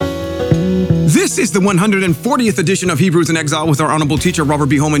This is the 140th edition of Hebrews in Exile with our honorable teacher, Robert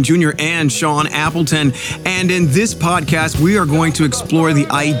B. Holman Jr. and Sean Appleton. And in this podcast, we are going to explore the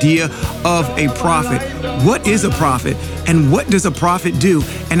idea of a prophet. What is a prophet? And what does a prophet do?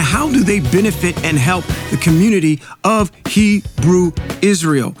 And how do they benefit and help the community of Hebrew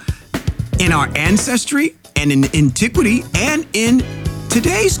Israel? In our ancestry and in antiquity and in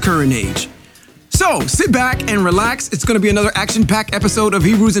today's current age. So sit back and relax. It's going to be another action-packed episode of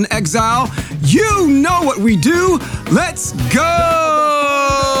Hebrews in Exile. You know what we do. Let's go!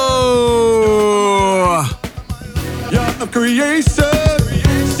 You're a creation.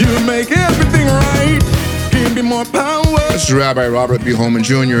 You make everything right. Give me more power. This is Rabbi Robert B. Holman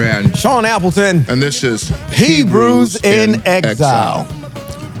Jr. and Sean Appleton. And this is Hebrews in Exile.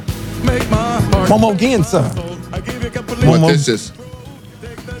 Make my heart. One more again, sir. I give you a couple what more. this is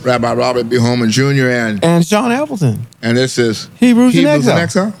Rabbi Robert B. Holman Jr. And Sean Appleton. and this is Hebrews in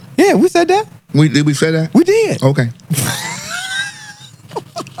Exile. Yeah, we said that. Did we say that? We did. Okay.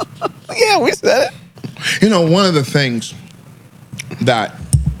 Yeah, we said it. You know, one of the things that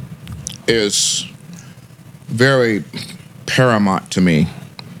is very paramount to me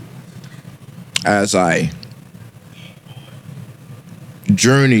as I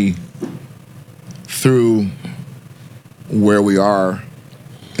journey through where we are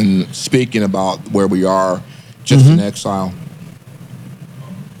and speaking about where we are just in exile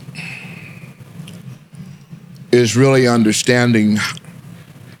is really understanding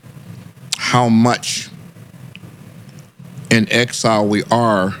how much in exile we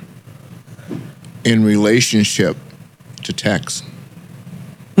are in relationship to text.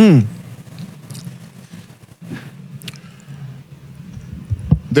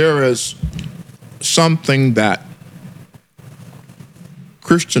 There is something that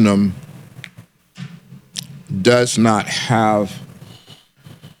Christendom does not have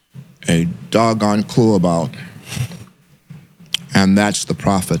a doggone clue about, and that's the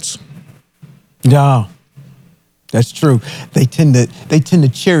prophets. Yeah, that's true. They tend to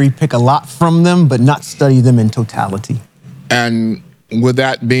cherry pick a lot from them, but not study them in totality. And with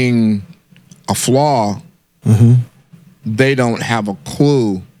that being a flaw, they don't have a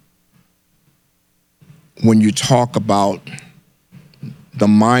clue when you talk about the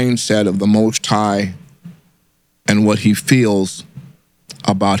mindset of the Most High and what he feels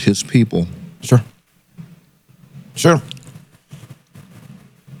about his people. Sure.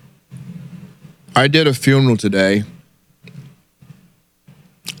 I did a funeral today,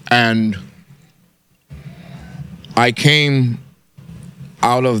 and I came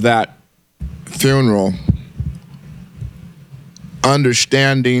out of that funeral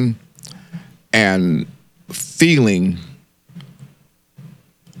understanding and feeling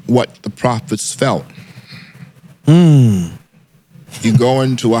what the prophets felt. You go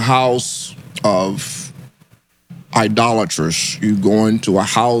into a house of idolaters. You go into a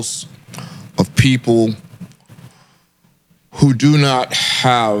house of people who do not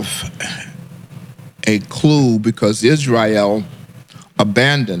have a clue because Israel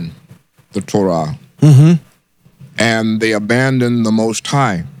abandoned the Torah. And they abandoned the Most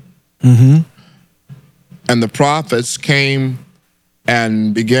High. And the prophets came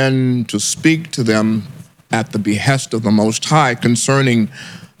and began to speak to them at the behest of the Most High concerning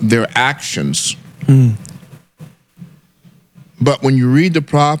their actions. But when you read the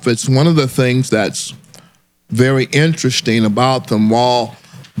prophets, one of the things that's very interesting about them, while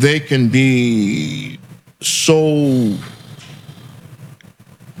they can be so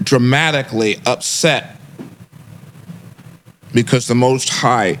dramatically upset because the Most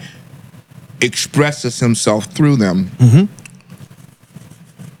High expresses himself through them,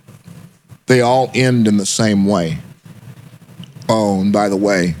 they all end in the same way. Oh, and by the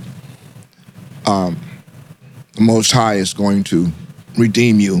way, the Most High is going to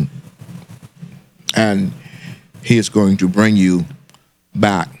redeem you, and he is going to bring you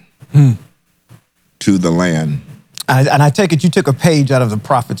back to the land. And I take it you took a page out of the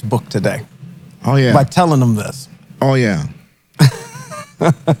prophet's book today. Oh, yeah. By telling them this. Oh, yeah.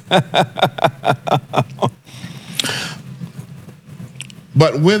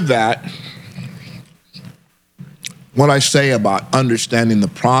 But with that, what I say about understanding the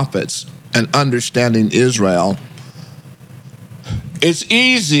prophets and understanding Israel, it's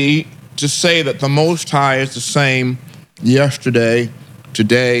easy to say that the Most High is the same yesterday,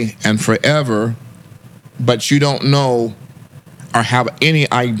 today, and forever, but you don't know or have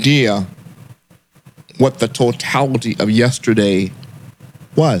any idea what the totality of yesterday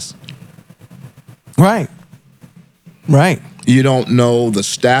was. Right. You don't know the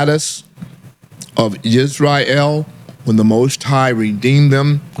status of Israel when the Most High redeemed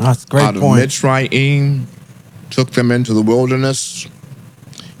them That's a great out of point. Mitzrayim, took them into the wilderness.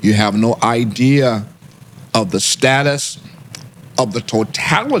 You have no idea of the status of the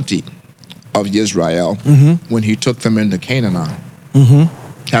totality of Israel when he took them into Canaan.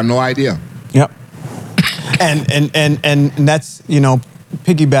 Have no idea. Yep. And that's,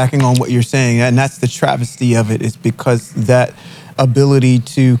 piggybacking on what you're saying, and that's the travesty of it, is because that ability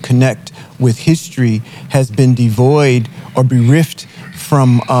to connect with history has been devoid or bereft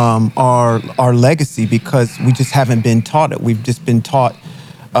from our legacy, because we just haven't been taught it. We've just been taught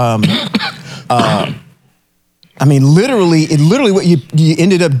literally what you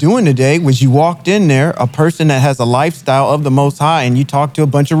ended up doing today was you walked in there, a person that has a lifestyle of the Most High, and you talked to a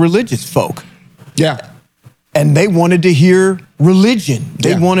bunch of religious folk. Yeah. And they wanted to hear religion.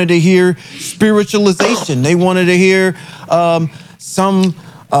 They wanted to hear spiritualization. They wanted to hear some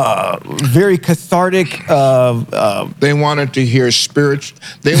very cathartic. They wanted to hear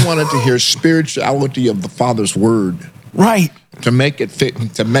spirituality of the Father's word. Right. To make it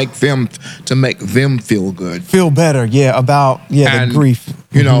fit, to make them feel good, feel better. Yeah, about the grief.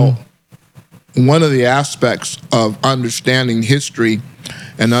 One of the aspects of understanding history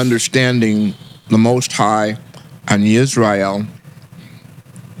and understanding the Most High and Israel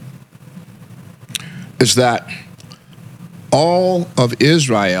is that all of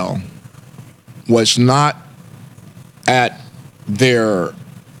Israel was not at their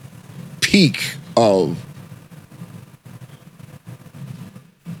peak of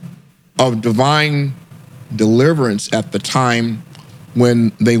divine deliverance at the time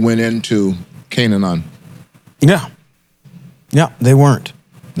when they went into Canaan. Yeah, they weren't.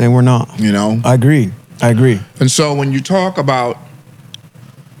 They were not. I agree. And so when you talk about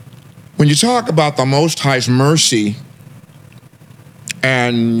the Most High's mercy,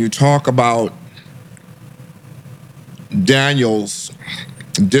 and you talk about Daniel's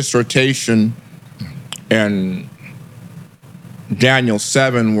dissertation and Daniel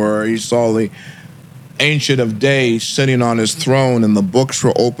 7, where he saw the Ancient of Days sitting on his throne, and the books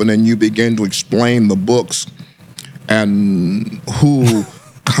were open, and you begin to explain the books and who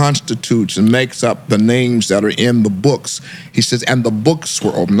constitutes and makes up the names that are in the books. He says, and the books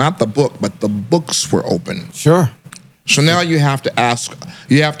were open, not the book, but the books were open. Sure. So now you have to ask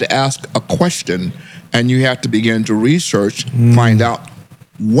a question, and you have to begin to research, find out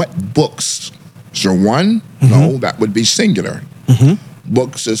what books. Is there one? No, that would be singular.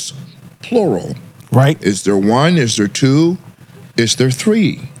 Books is plural. Right. Is there one? Is there two? Is there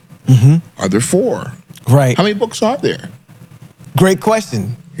three? Are there four? Right. How many books are there? Great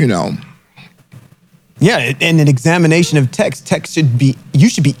question. Yeah, in an examination of text you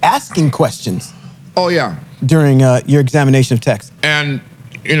should be asking questions. Oh, yeah. During your examination of text. And,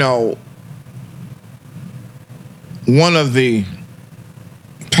 one of the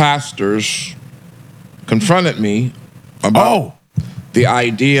pastors confronted me about the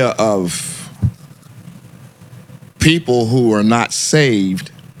idea of people who are not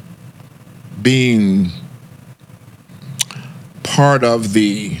saved being part of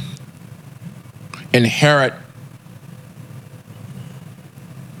the inherent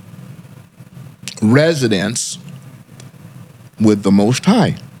residence with the Most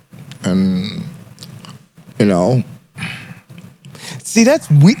High. And, See, that's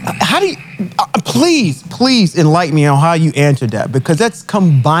weird. How do you, please enlighten me on how you answered that, because that's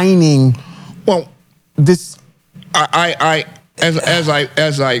combining this. As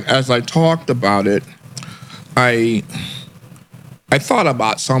I talked about it, I thought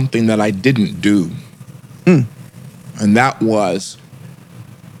about something that I didn't do. And that was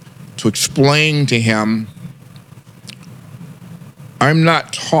to explain to him, I'm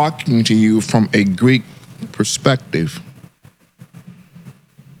not talking to you from a Greek perspective.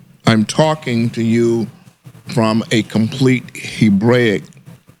 I'm talking to you from a complete Hebraic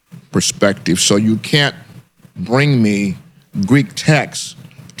perspective. So you can't bring me Greek texts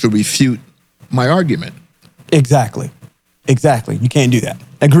to refute my argument. Exactly. You can't do that.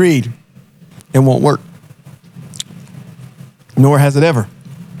 Agreed. It won't work. Nor has it ever.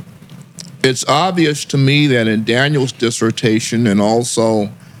 It's obvious to me that in Daniel's dissertation and also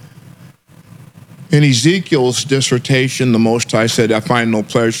in Ezekiel's dissertation, the Most High said, I find no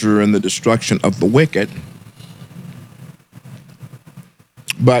pleasure in the destruction of the wicked.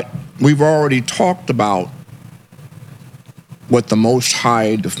 But we've already talked about what the Most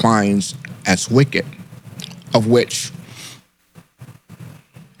High defines as wicked, of which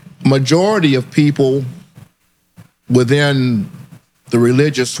majority of people within the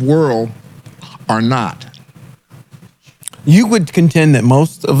religious world are not. You would contend that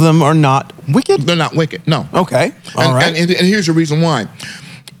most of them are not wicked? They're not wicked, no. Okay, all right. And here's the reason why.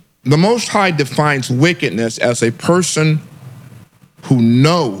 The Most High defines wickedness as a person who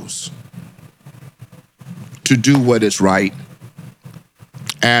knows to do what is right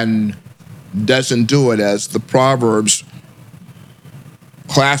and doesn't do it, as the Proverbs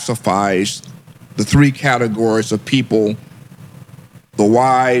classifies the three categories of people: the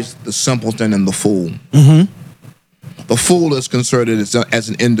wise, the simpleton, and the fool. Mm-hmm. The fool is considered as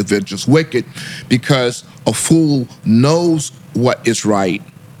an individual. It's wicked because a fool knows what is right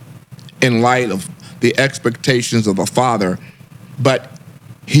in light of the expectations of a father, but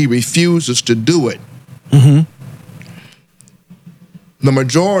he refuses to do it. Mm-hmm. The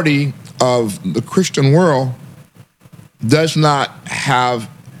majority of the Christian world does not have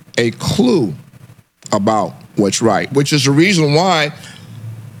a clue about what's right, which is the reason why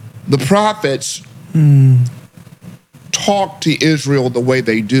the prophets talk to Israel the way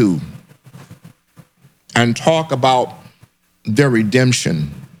they do and talk about their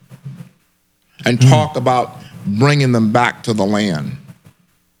redemption and talk about bringing them back to the land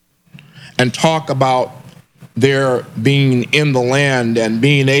and talk about their being in the land and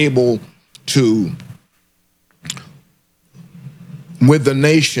being able to, with the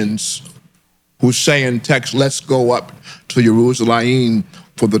nations who say in text, let's go up to Jerusalem,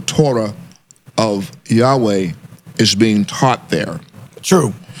 for the Torah of Yahweh is being taught there.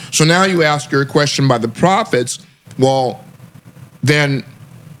 True. So now you ask your question by the prophets, well, then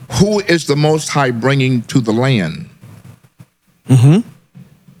who is the Most High bringing to the land? Mm-hmm.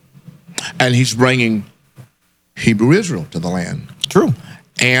 And he's bringing Hebrew Israel to the land. True.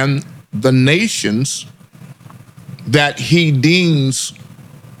 And the nations that he deems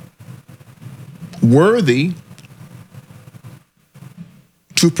worthy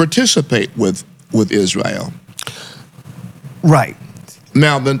to participate with Israel. Right.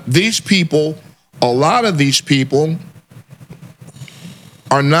 Now, these people, a lot of these people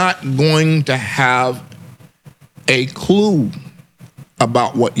are not going to have a clue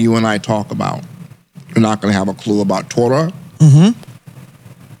about what you and I talk about. You're not going to have a clue about Torah.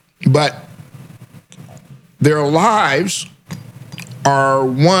 Mm-hmm. But their lives are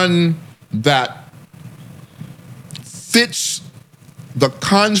one that fits the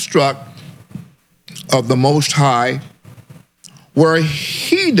construct of the Most High, where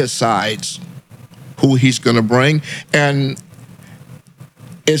he decides who he's going to bring. And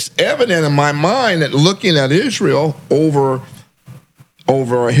it's evident in my mind that looking at Israel over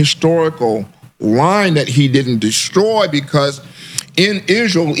a historical line that he didn't destroy, because in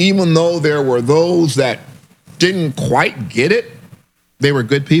Israel, even though there were those that didn't quite get it, they were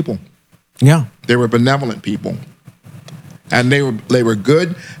good people. Yeah. They were benevolent people. And they were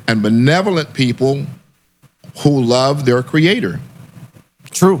good and benevolent people who loved their Creator.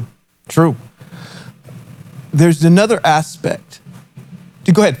 True. True. There's another aspect.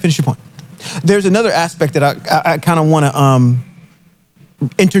 Go ahead, finish your point. There's another aspect that I kind of want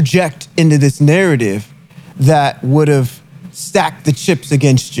to interject into this narrative that would have stacked the chips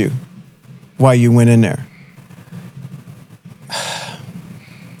against you while you went in there.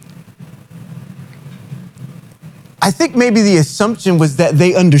 I think maybe the assumption was that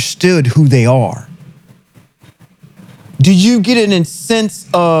they understood who they are. Do you get a sense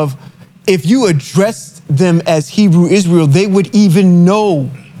of, if you addressed them as Hebrew Israel, they would even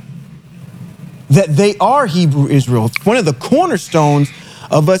know that they are Hebrew Israel? It's one of the cornerstones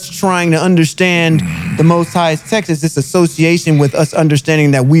of us trying to understand the Most High's text is this association with us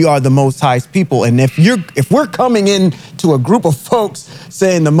understanding that we are the Most High's people. And if we're coming in to a group of folks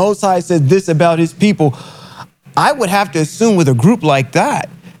saying the Most High said this about his people, I would have to assume with a group like that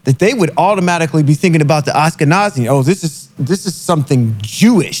they would automatically be thinking about the Ashkenazi. Oh, this is something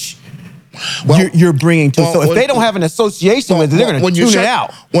Jewish. Well, you're bringing to. So if they don't have an association with it, they're going to tune it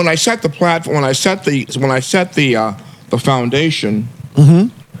out. When I set the platform, when I set the foundation,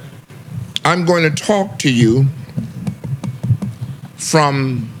 I'm going to talk to you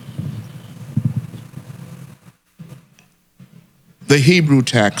from the Hebrew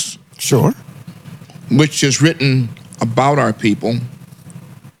text. Sure. Which is written about our people,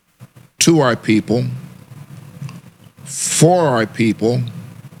 to our people, for our people,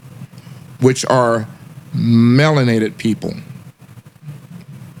 which are melanated people.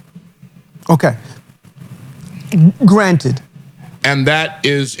 Okay. Granted. And that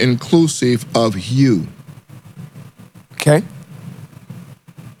is inclusive of you. Okay.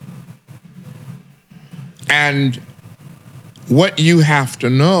 And what you have to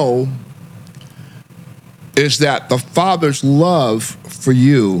know is that the Father's love for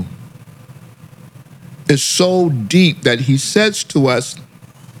you is so deep that he says to us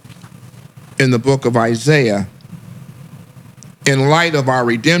in the book of Isaiah, in light of our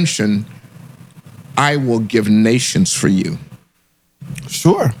redemption, I will give nations for you.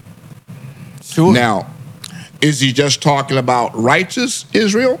 Sure. Sure. Now, is he just talking about righteous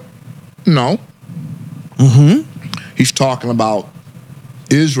Israel? No. He's talking about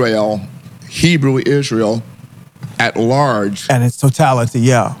Israel, Hebrew Israel at large. And its totality,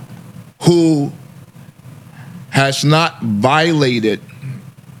 yeah. Who has not violated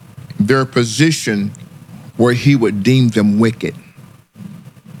their position where he would deem them wicked.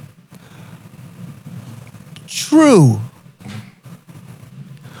 True.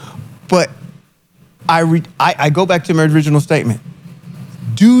 But I go back to my original statement.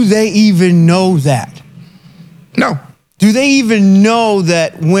 Do they even know that? No. Do they even know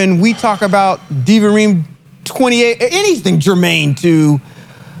that when we talk about Devarim 28, anything germane to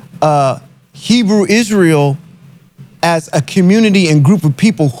Hebrew Israel as a community and group of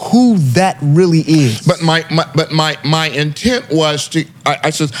people, who that really is? But my intent was to, I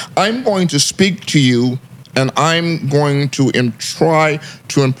said, I'm going to speak to you and I'm going to try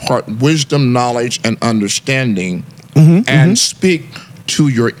to impart wisdom, knowledge, and understanding and speak to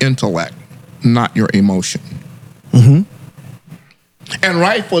your intellect, not your emotion. And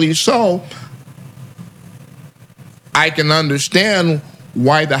rightfully so, I can understand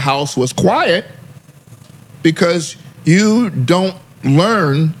why the house was quiet, because you don't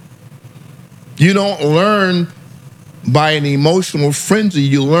learn by an emotional frenzy,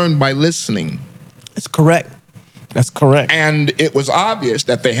 you learn by listening. That's correct. That's correct. And it was obvious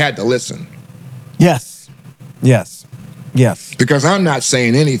that they had to listen. Yes. Yes. Yes. Because I'm not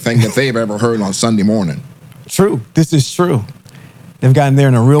saying anything that they've ever heard on Sunday morning. True. This is true. They've gotten there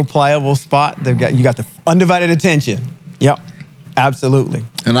in a real pliable spot. You got the undivided attention. Yep. Absolutely.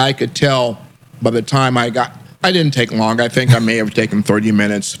 And I could tell by the time I didn't take long. I think I may have taken 30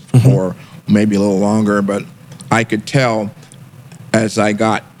 minutes or maybe a little longer, but I could tell as I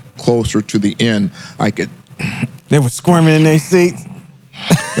got closer to the end, They were squirming in their seats.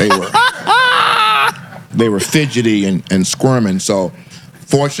 They were fidgety and squirming. So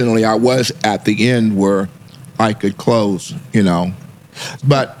fortunately, I was at the end where I could close,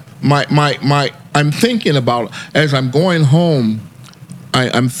 But I'm thinking about, as I'm going home,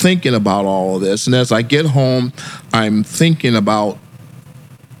 I'm thinking about all of this. And as I get home, I'm thinking about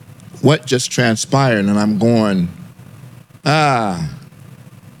what just transpired. And I'm going,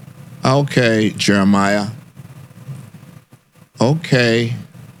 okay, Jeremiah. Okay,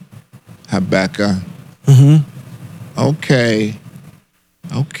 Habakkuk. Okay.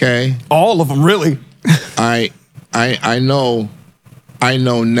 All of them, really. I know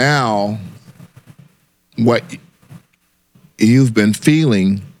now what you've been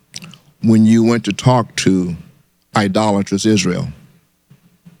feeling when you went to talk to idolatrous Israel.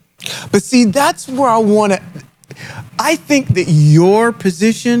 But see, that's where I think that your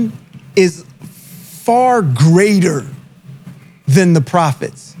position is far greater than the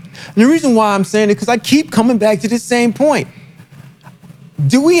prophets. And the reason why I'm saying it, because I keep coming back to this same point.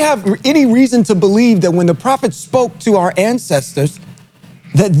 Do we have any reason to believe that when the prophets spoke to our ancestors,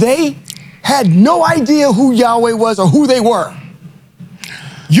 that they had no idea who Yahweh was or who they were?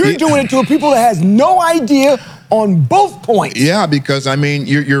 You're doing it to a people that has no idea on both points. Yeah, because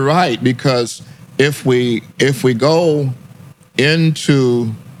you're right. Because if we go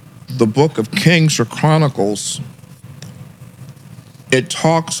into the book of Kings or Chronicles, it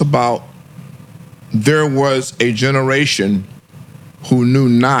talks about there was a generation who knew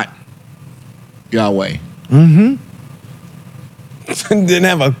not Yahweh. Didn't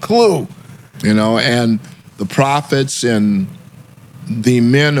have a clue. And the prophets and the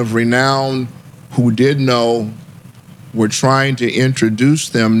men of renown who did know were trying to introduce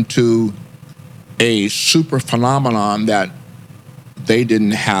them to a super phenomenon that they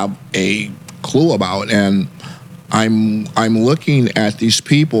didn't have a clue about. And I'm looking at these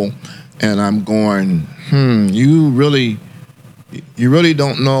people and I'm going, you really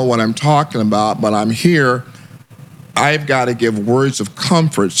don't know what I'm talking about, but I'm here. I've got to give words of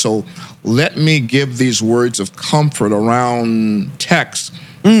comfort. So let me give these words of comfort around text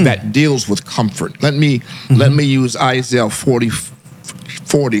that deals with comfort. Let me use Isaiah 40,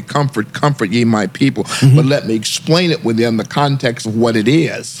 comfort ye my people. But let me explain it within the context of what it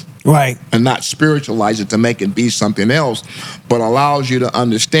is. Right. And not spiritualize it to make it be something else, but allows you to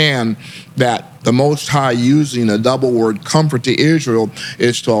understand that the Most High using a double word, comfort to Israel,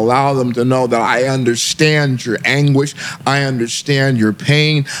 is to allow them to know that I understand your anguish, I understand your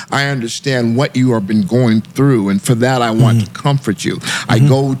pain, I understand what you have been going through, and for that I want to comfort you. I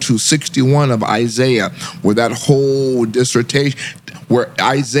go to 61 of Isaiah, where that whole dissertation, where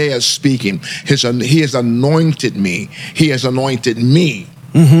Isaiah is speaking, he has anointed me. He has anointed me,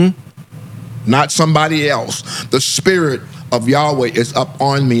 not somebody else. The Spirit of Yahweh is up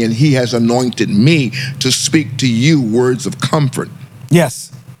on me, and he has anointed me to speak to you words of comfort.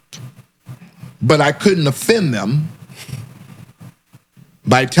 Yes. But I couldn't offend them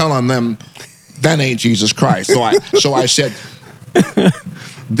by telling them that ain't Jesus Christ. So I said,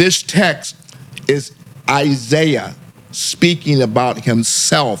 this text is Isaiah speaking about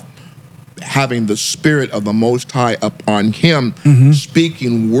himself having the Spirit of the Most High upon him,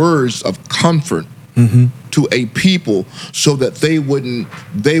 speaking words of comfort to a people so that they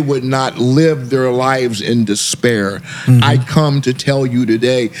would not live their lives in despair. I come to tell you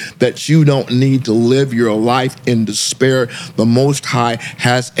today that you don't need to live your life in despair. The Most High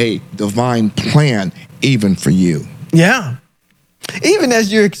has a divine plan even for you. Yeah. Even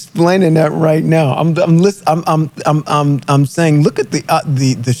as you're explaining that right now, I'm saying, look at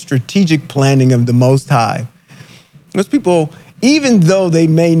the strategic planning of the Most High. Those people, even though they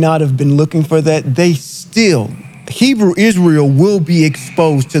may not have been looking for that, they still, Hebrew Israel will be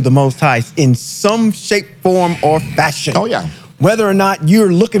exposed to the Most High in some shape, form, or fashion. Oh, yeah. Whether or not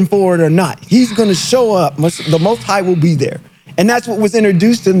you're looking for it or not, he's going to show up. The Most High will be there. And that's what was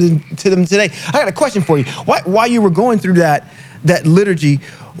introduced to them today. I got a question for you. While you were going through that liturgy,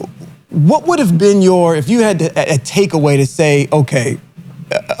 what would have been if you had a takeaway to say, okay,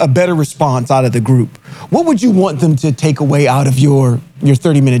 a better response out of the group, what would you want them to take away out of your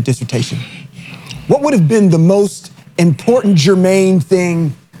 30-minute dissertation? What would have been the most important, germane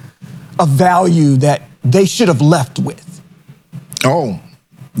thing of value that they should have left with? Oh,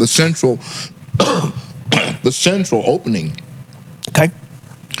 the central opening. Okay.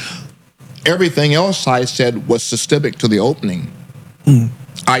 Everything else I said was systemic to the opening.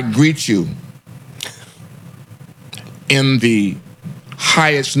 I greet you in the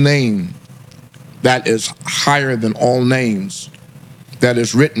highest name that is higher than all names, that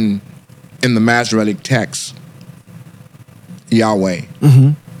is written in the Masoretic text, Yahweh.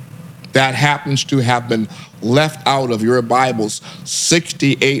 That happens to have been left out of your Bibles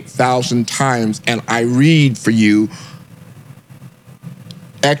 68,000 times, and I read for you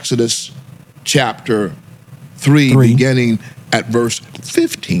Exodus chapter 3, beginning at verse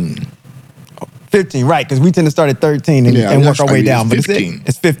 15. 15, right, because we tend to start at 13 and work our way down. But 15.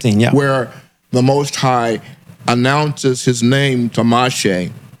 It's 15, yeah. Where the Most High announces his name to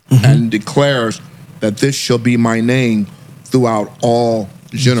Moshe and declares that this shall be my name throughout all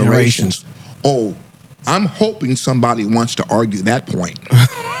generations. Oh, I'm hoping somebody wants to argue that point.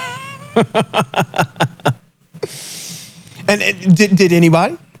 And did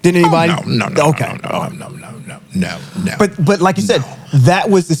anybody? Did anybody? Oh, no. Okay. No. But like you said, that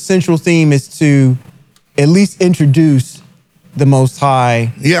was the central theme, is to at least introduce the Most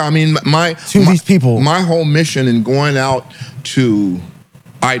High. Yeah, I mean, these people. My whole mission in going out to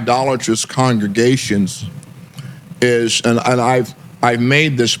idolatrous congregations is, and I've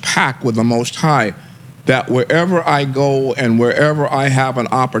made this pact with the Most High, that wherever I go and wherever I have an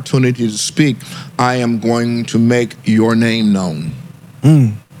opportunity to speak, I am going to make your name known.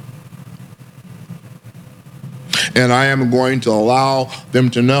 And I am going to allow them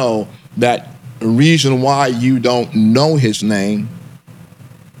to know that the reason why you don't know his name,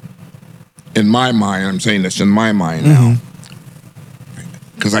 in my mind, I'm saying this in my mind now,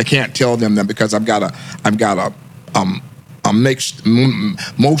 because I can't tell them that, because I've got a mixed,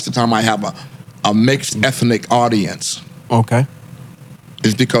 most of the time I have a mixed ethnic audience. Okay.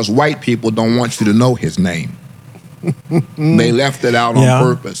 Is because white people don't want you to know his name. They left it out on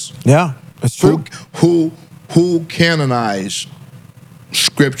purpose. Yeah, that's true. Who canonized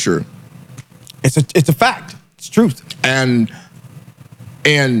scripture? It's a fact. It's truth. And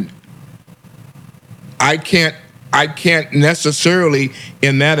I can't necessarily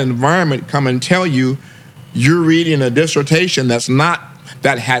in that environment come and tell you you're reading a dissertation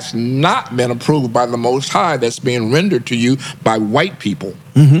that has not been approved by the Most High, that's being rendered to you by white people,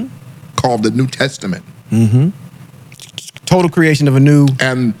 called the New Testament. Total creation of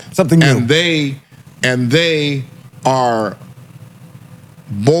something new. And they are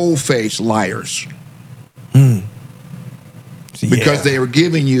bold-faced liars. Because they're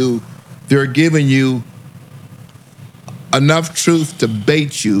giving you enough truth to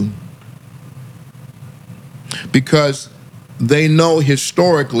bait you, because they know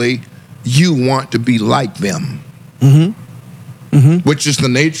historically you want to be like them. Which is the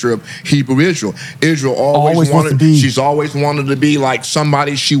nature of Hebrew Israel. Israel always wants to wanted, be. she's always wanted to be like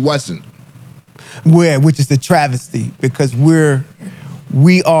somebody she wasn't. Which is the travesty, because we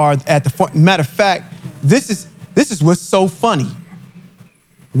are at the matter of fact, this is what's so funny.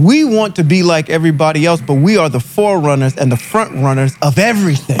 We want to be like everybody else, but we are the forerunners and the front runners of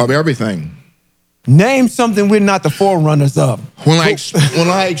everything. Of everything. Name something we're not the forerunners of. When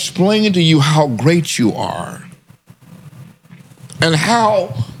I explain to you how great you are, and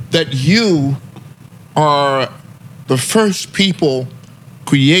how that you are the first people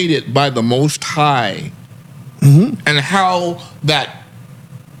created by the Most High, and how that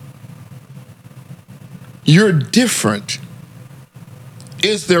you're different.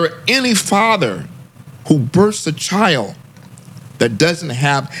 Is there any father who births a child that doesn't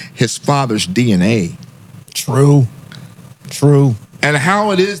have his father's DNA? True. And how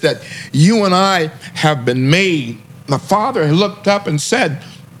it is that you and I have been made. The Father looked up and said,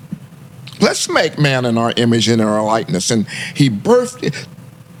 let's make man in our image and in our likeness. And he birthed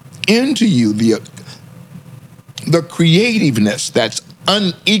into you the creativeness that's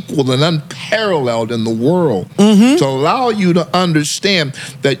unequaled and unparalleled in the world, to allow you to understand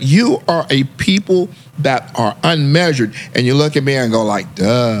that you are a people that are unmeasured. And you look at me and go like,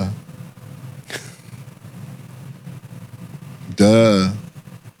 duh.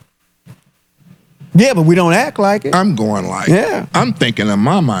 Yeah, but we don't act like it. I'm going like, Yeah. I'm thinking in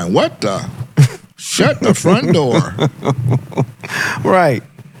my mind, what the? Shut the front door. Right.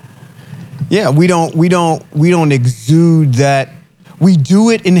 Yeah, we don't exude that. We do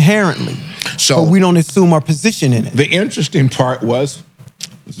it inherently, So but we don't assume our position in it. the interesting part was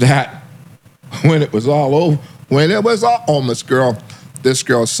that when it was all over, this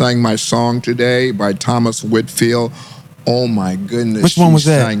girl sang my song today by Thomas Whitfield. Oh my goodness. Which one was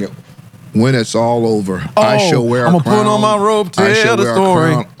that? Sang it. When it's all over, I shall wear a crown. I'm gonna put on my robe, I shall tell the wear a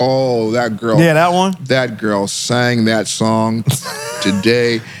story. crown. Oh, that girl. Yeah, that one? That girl sang that song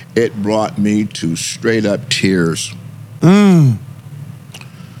today. It brought me to straight up tears.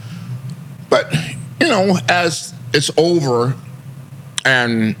 But, as it's over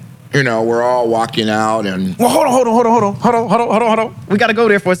and, we're all walking out and... Well, hold on. We got to go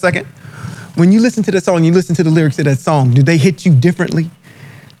there for a second. When you listen to the song, you listen to the lyrics of that song, do they hit you differently?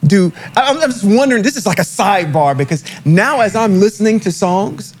 I'm just wondering, this is like a sidebar, because now as I'm listening to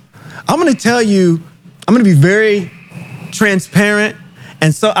songs, I'm going to be very transparent.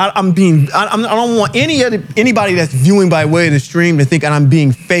 And so I don't want anybody that's viewing by way of the stream to think I'm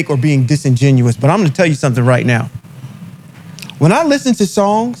being fake or being disingenuous, but I'm going to tell you something right now. When I listen to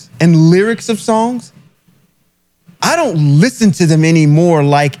songs and lyrics of songs, I don't listen to them anymore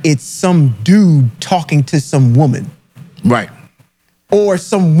like it's some dude talking to some woman. Right. Or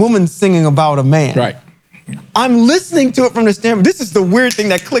some woman singing about a man. Right. I'm listening to it from the standpoint. This is the weird thing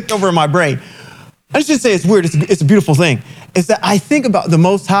that clicked over in my brain. I shouldn't say it's weird, it's a beautiful thing. It's that I think about the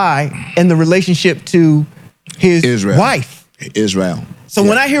Most High and the relationship to his wife. Israel. So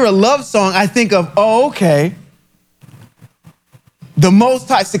when I hear a love song, I think of, okay, the Most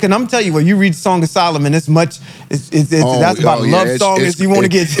High. So can I'm telling you, when you read Song of Solomon, that's about a love song as you want to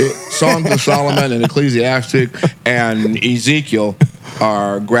get. Song of Solomon and Ecclesiastic and Ezekiel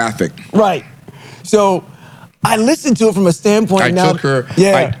are graphic. Right. So I listened to it from a standpoint.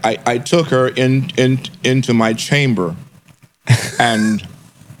 I took her into my chamber, and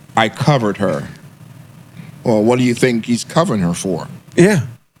I covered her. Well, what do you think he's covering her for? Yeah.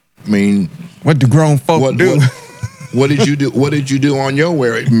 I mean, what do grown folk do? What did you do? What did you do on your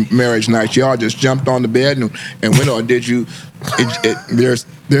marriage night? Y'all just jumped on the bed and went on. Did you? There's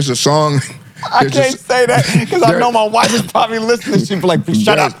a song. I can't say that because I know my wife is probably listening. She'd be like,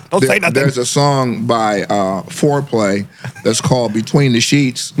 shut up, don't say nothing. There's a song by Foreplay that's called Between the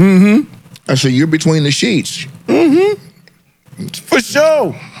Sheets. I said, you're between the sheets. For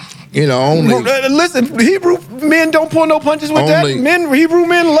sure. Listen, Hebrew men don't pull no punches with that. Hebrew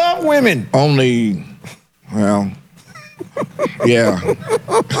men love women. Yeah.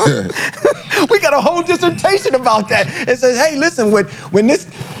 We got a whole dissertation about that. It says, hey, listen, when this...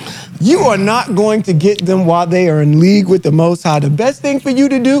 You are not going to get them while they are in league with the Most High. The best thing for you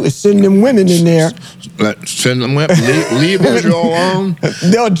to do is send them women in there. Send them women. Leave Israel alone.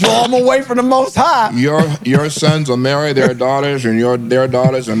 They'll draw them away from the Most High. Your sons will marry their daughters, and their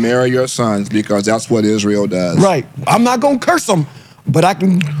daughters will marry your sons, because that's what Israel does. Right. I'm not going to curse them, but I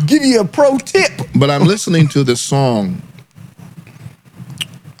can give you a pro tip. But I'm listening to this song,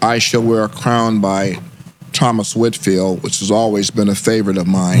 I Shall Wear a Crown by Thomas Whitfield, which has always been a favorite of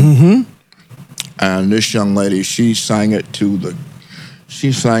mine. And this young lady, she sang it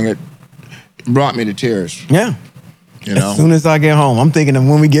brought me to tears. Yeah. You know? As soon as I get home, I'm thinking of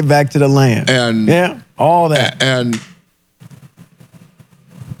when we get back to the land. And yeah, all that. And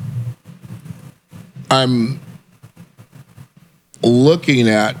I'm looking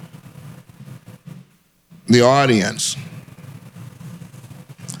at the audience,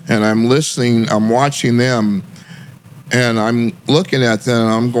 and I'm listening, I'm watching them, and I'm looking at them,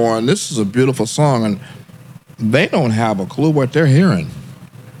 and I'm going, this is a beautiful song, and they don't have a clue what they're hearing.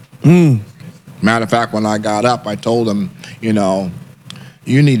 Matter of fact, when I got up, I told them, you know,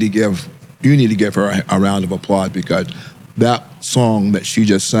 you need to give her a round of applause, because that song that she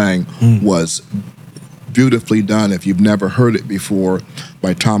just sang was beautifully done. If you've never heard it before,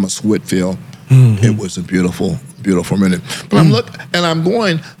 by Thomas Whitfield, it was a beautiful, beautiful minute. But I'm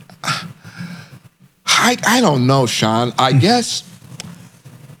going, I don't know, Sean. I guess,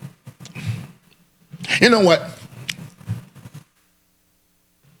 you know what?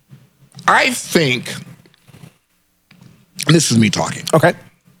 I think, this is me talking. Okay.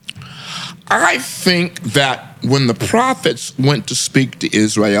 I think that when the prophets went to speak to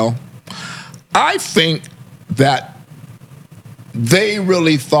Israel, I think that they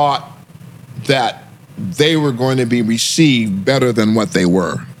really thought that they were going to be received better than what they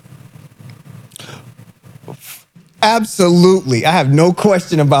were. Absolutely. I have no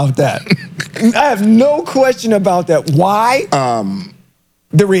question about that. I have no question about that. Why?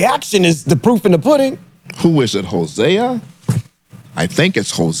 The reaction is the proof in the pudding. Who is it, Hosea? I think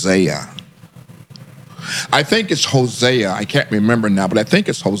it's Hosea. I can't remember now, but I think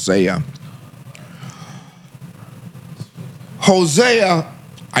it's Hosea.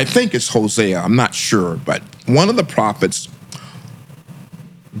 I think it's Hosea, I'm not sure, but one of the prophets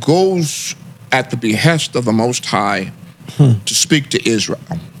goes at the behest of the Most High to speak to Israel.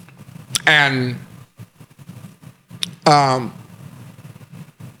 And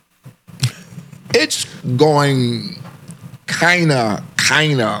it's going kind of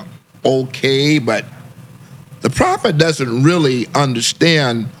okay, but the prophet doesn't really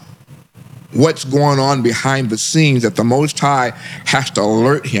understand what's going on behind the scenes, that the Most High has to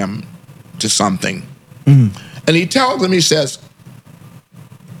alert him to something. And he tells them, he says,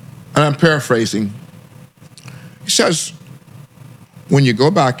 and I'm paraphrasing, he says, when you go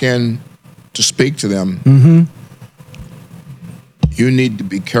back in to speak to them, you need to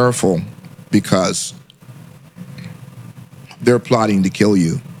be careful, because they're plotting to kill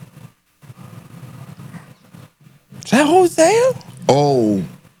you. Is that Hosea? Oh,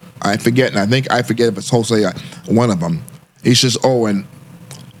 I forget if it's Hosea, one of them. He says, and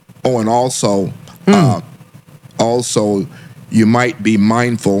also you might be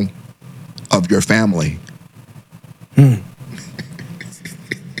mindful of your family. Now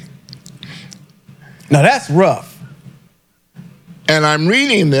that's rough. And I'm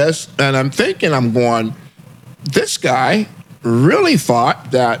reading this, and I'm thinking, I'm going, this guy really thought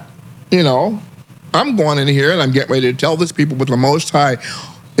that, you know, I'm going in here and I'm getting ready to tell this people what the Most High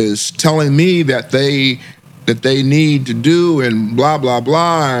is telling me that they need to do, and blah, blah,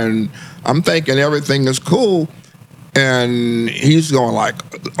 blah. And I'm thinking everything is cool. And he's going like,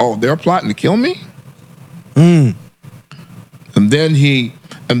 oh, they're plotting to kill me? And then he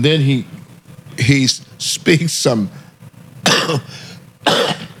speaks some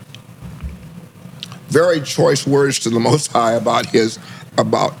very choice words to the Most High about his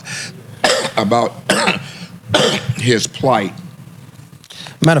plight.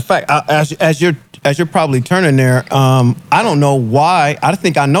 Matter of fact, as you're probably turning there, I don't know why. I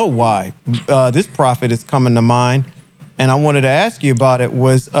think I know why this prophet is coming to mind, and I wanted to ask you about it.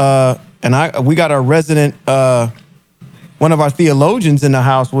 We got our resident, one of our theologians in the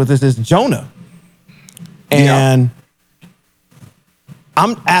house with us is Jonah, and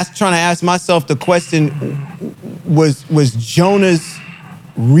I'm trying to ask myself the question: was Jonah's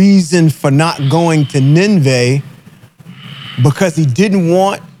reason for not going to Nineveh because he didn't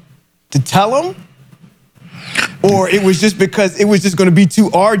want to tell him? Or it was just because it was just going to be too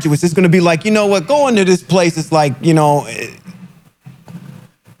arduous? It's going to be like, you know what, going to this place is like, you know,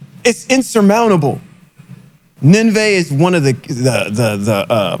 it's insurmountable. Nineveh is one of the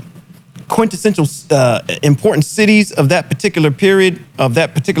quintessential important cities of that particular period, of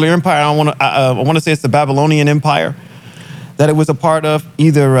that particular empire. I want to say it's the Babylonian Empire that it was a part of,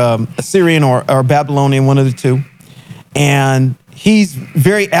 either Assyrian or Babylonian, one of the two. And he's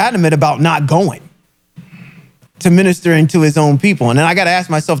very adamant about not going to ministering to his own people. And then I got to ask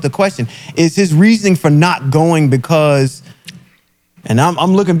myself the question, is his reasoning for not going because, and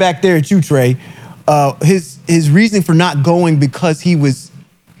I'm looking back there at you, Trey, his reasoning for not going because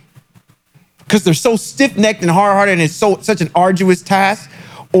they're so stiff-necked and hard-hearted and it's such an arduous task?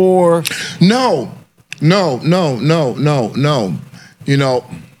 Or No. You know,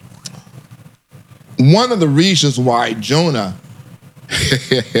 one of the reasons why Jonah,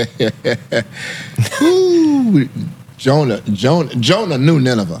 Ooh, Jonah knew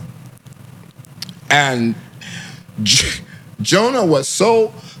Nineveh. And Jonah was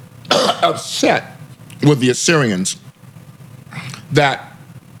so upset with the Assyrians that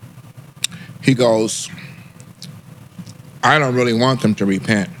he goes, I don't really want them to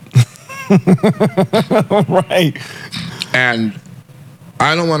repent. right. And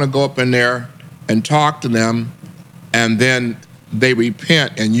I don't want to go up in there and talk to them and then they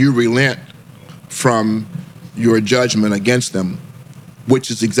repent and you relent from your judgment against them,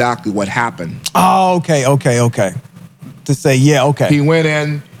 which is exactly what happened. Oh, okay. To say, yeah, okay. He went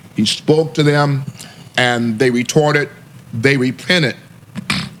in, he spoke to them, and they retorted, they repented.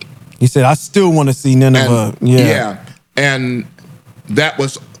 He said, I still want to see Nineveh. And that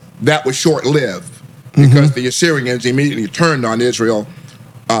was short-lived because the Assyrians immediately turned on Israel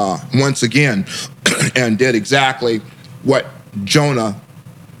once again and did exactly what Jonah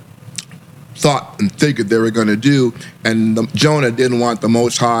thought and figured they were going to do, and Jonah didn't want the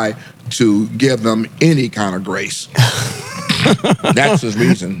Most High to give them any kind of grace. That's his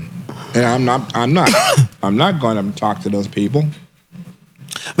reason, and I'm not going to talk to those people.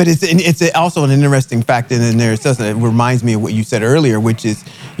 But it's also an interesting fact in there. It reminds me of what you said earlier, which is,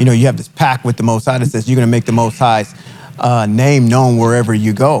 you have this pact with the Most High that says you're going to make the Most High's name known wherever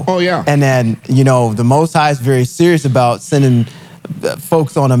you go. Oh, yeah. And then, the Most High is very serious about sending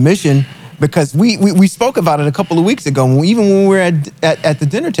folks on a mission, because we spoke about it a couple of weeks ago. Even when we were at the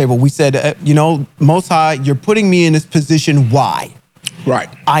dinner table, we said, Most High, you're putting me in this position. Why? Right.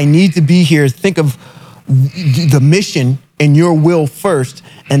 I need to be here. Think of the mission and your will first,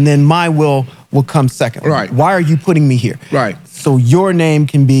 and then my will come second. Right. Why are you putting me here? Right. So your name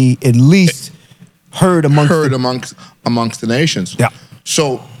can be at least heard amongst the nations. Yeah.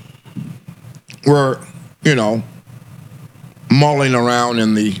 So we're, mulling around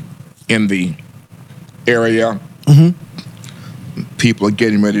in the area. Mm-hmm. People are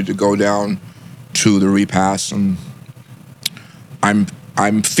getting ready to go down to the repast, and I'm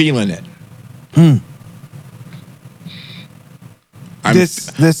feeling it. I'm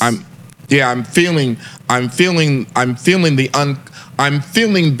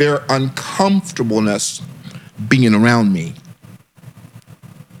feeling their uncomfortableness being around me.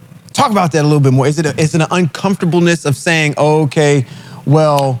 Talk about that a little bit more. Is it an uncomfortableness of saying, oh, okay,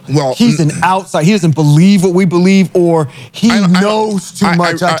 well, he's an outside, he doesn't believe what we believe, or he knows too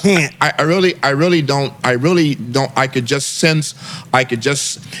much, I can't. I really don't. I could just sense,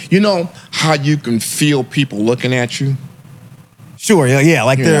 how you can feel people looking at you? Sure, yeah,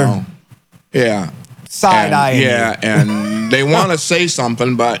 like they're side-eyeing. Yeah, and they want to say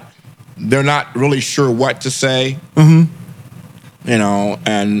something, but they're not really sure what to say. Mm-hmm.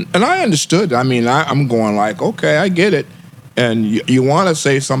 And I understood. I mean, I'm going like, okay, I get it. And you want to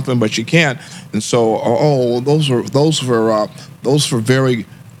say something, but you can't. And so, those were very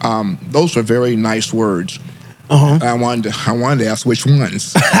nice words. Uh-huh. I wanted to ask which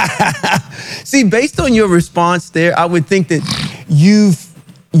ones. See, based on your response there, I would think that you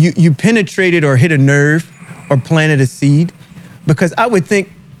penetrated or hit a nerve or planted a seed, because I would think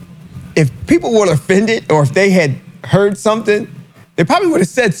if people were offended or if they had heard something, they probably would have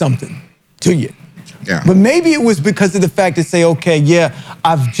said something to you. Yeah. But maybe it was because of the fact to say, okay, yeah,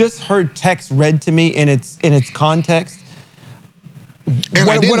 I've just heard text read to me in its context.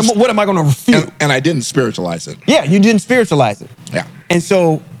 What am I going to refute? And I didn't spiritualize it. Yeah, you didn't spiritualize it. Yeah. And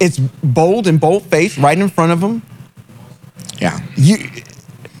so it's bold and bold-faced right in front of them. Yeah.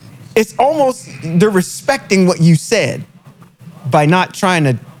 It's almost they're respecting what you said by not trying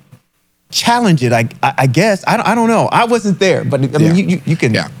to challenge it. I guess I don't know. I wasn't there, but I mean you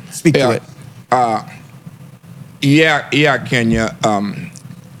can speak to it. Kenya.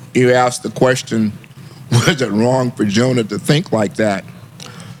 You asked the question, was it wrong for Jonah to think like that?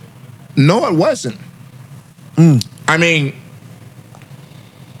 No, it wasn't. I mean,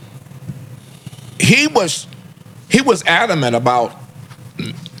 he was adamant about,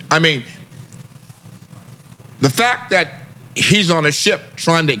 the fact that he's on a ship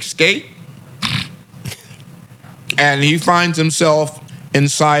trying to escape and he finds himself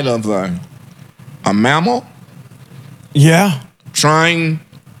inside of a mammal. Yeah. Trying,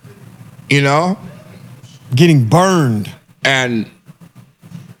 getting burned. And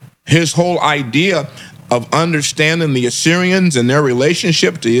his whole idea of understanding the Assyrians and their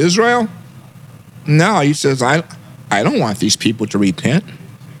relationship to Israel, no, he says, I don't want these people to repent.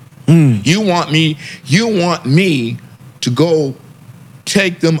 You want me to go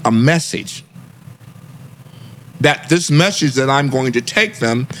take them a message. That this message that I'm going to take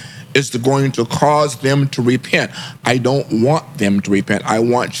them is going to cause them to repent. I don't want them to repent. I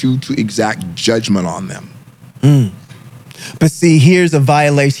want you to exact judgment on them. But see, here's a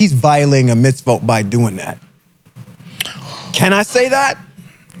violation. He's violating a mitzvot by doing that. Can I say that?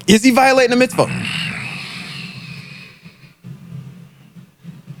 Is he violating a mitzvot?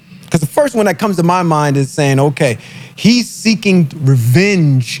 Because the first one that comes to my mind is saying, okay, he's seeking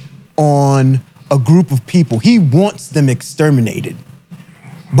revenge on a group of people. He wants them exterminated.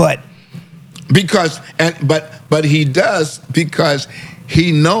 But he does because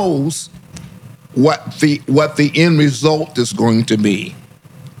he knows what the end result is going to be.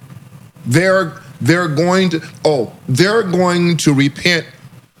 They're going to repent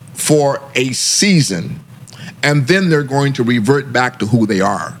for a season, and then they're going to revert back to who they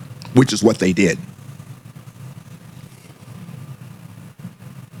are, which is what they did.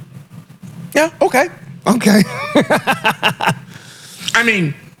 yeah, okay. I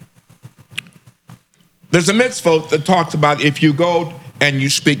mean, there's a mitzvah that talks about if you go and you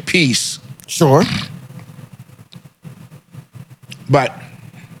speak peace. Sure. But,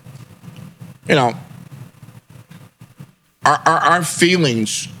 you know, our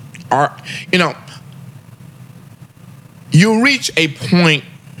feelings are, you know, you reach a point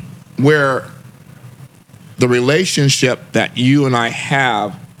where the relationship that you and I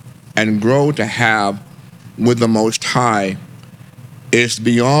have and grow to have with the Most High is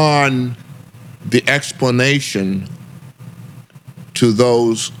beyond the explanation to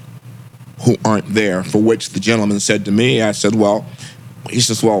those who aren't there, for which the gentleman said to me, I said, well, he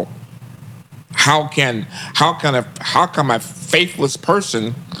says, well, how can a faithless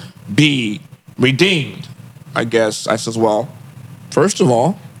person be redeemed? I guess I says, well, first of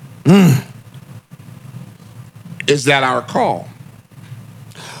all, is that our call?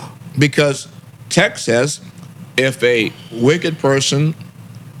 Because text says, if a wicked person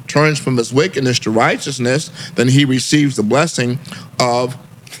turns from his wickedness to righteousness, then he receives the blessing of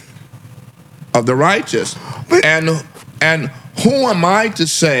the righteous. And who am I to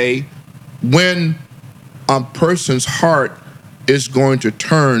say when a person's heart is going to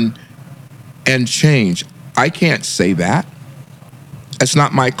turn and change? I can't say that. It's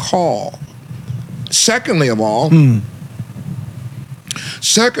not my call. Secondly of all,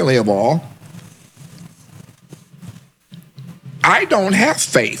 I don't have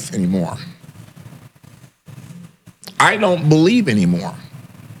faith anymore. I don't believe anymore.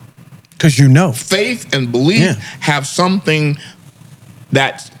 Because you know. Faith and belief have something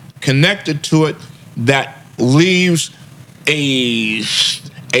that's connected to it that leaves a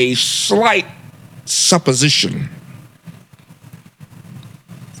slight supposition.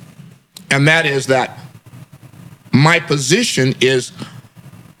 And that is that my position is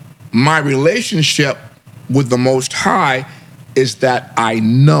my relationship with the Most High is that I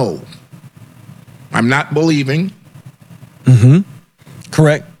know. I'm not believing.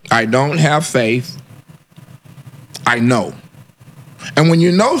 Correct. I don't have faith. I know. And when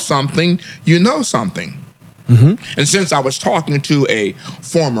you know something, you know something. And since I was talking to a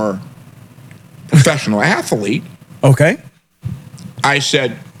former professional athlete, okay, I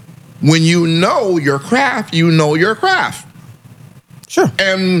said, when you know your craft, you know your craft. Sure.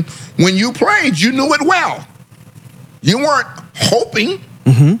 And when you played, you knew it well. You weren't hoping.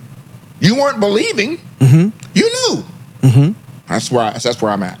 You weren't believing. You knew. That's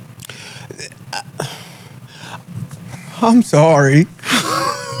where I'm at. I'm sorry.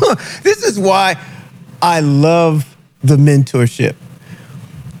 This is why I love the mentorship.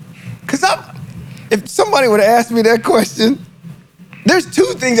 Because if somebody would have asked me that question, there's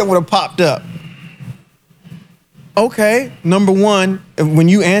two things that would have popped up. Okay, number one, when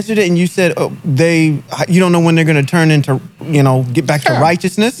you answered it and you said you don't know when they're going to turn into, get back to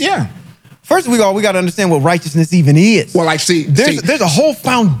righteousness. Yeah. First of all, we got to understand what righteousness even is. Well, I see. There's a whole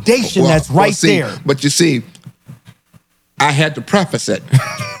foundation that's right there. But you see, I had to preface it.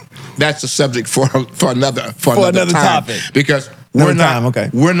 That's a subject for another topic. Because we're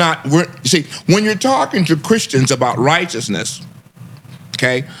see, when you're talking to Christians about righteousness,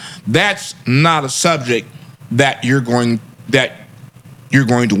 okay, that's not a subject that you're going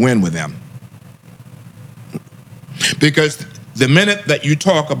to win with them. Because the minute that you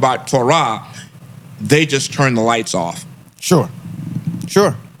talk about Torah, they just turn the lights off. Sure.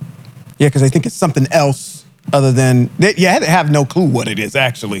 Yeah, because they think it's something else other than they have no clue what it is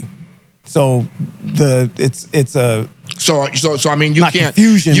actually. So it's a so I mean you not can't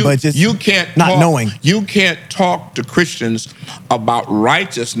confusion, but just you can't not knowing. You can't talk to Christians about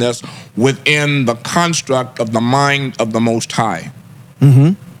righteousness within the construct of the mind of the Most High.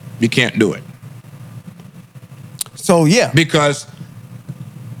 You can't do it. So, yeah. Because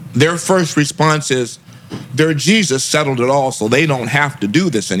their first response is, their Jesus settled it all, so they don't have to do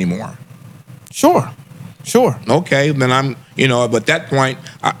this anymore. Sure. Okay, then but at that point,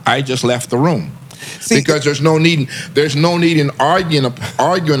 I just left the room. See, because there's no need in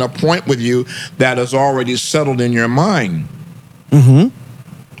arguing a point with you that is already settled in your mind.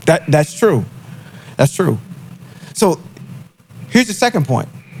 That's true. That's true. So here's the second point.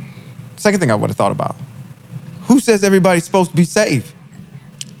 Second thing I would have thought about. Who says everybody's supposed to be saved?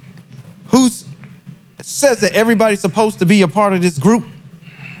 Who says that everybody's supposed to be a part of this group?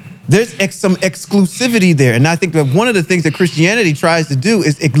 There's some exclusivity there. And I think that one of the things that Christianity tries to do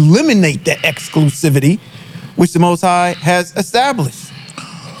is eliminate that exclusivity, which the Most High has established.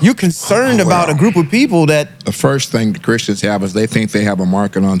 You're concerned about a group of people that... The first thing the Christians have is they think they have a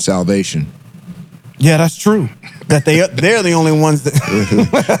market on salvation. Yeah, that's true. That they're the only ones that...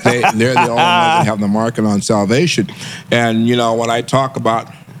 they're the only ones that have the market on salvation. And, when I talk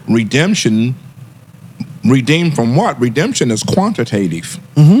about redemption, redeemed from what? Redemption is quantitative.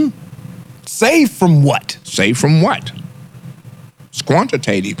 Saved from what? Saved from what? It's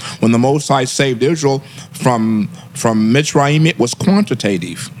quantitative. When the Most High saved Israel from Mitzrayim, it was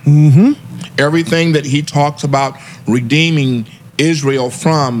quantitative. Everything that he talks about redeeming Israel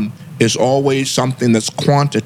from is always something that's quantitative.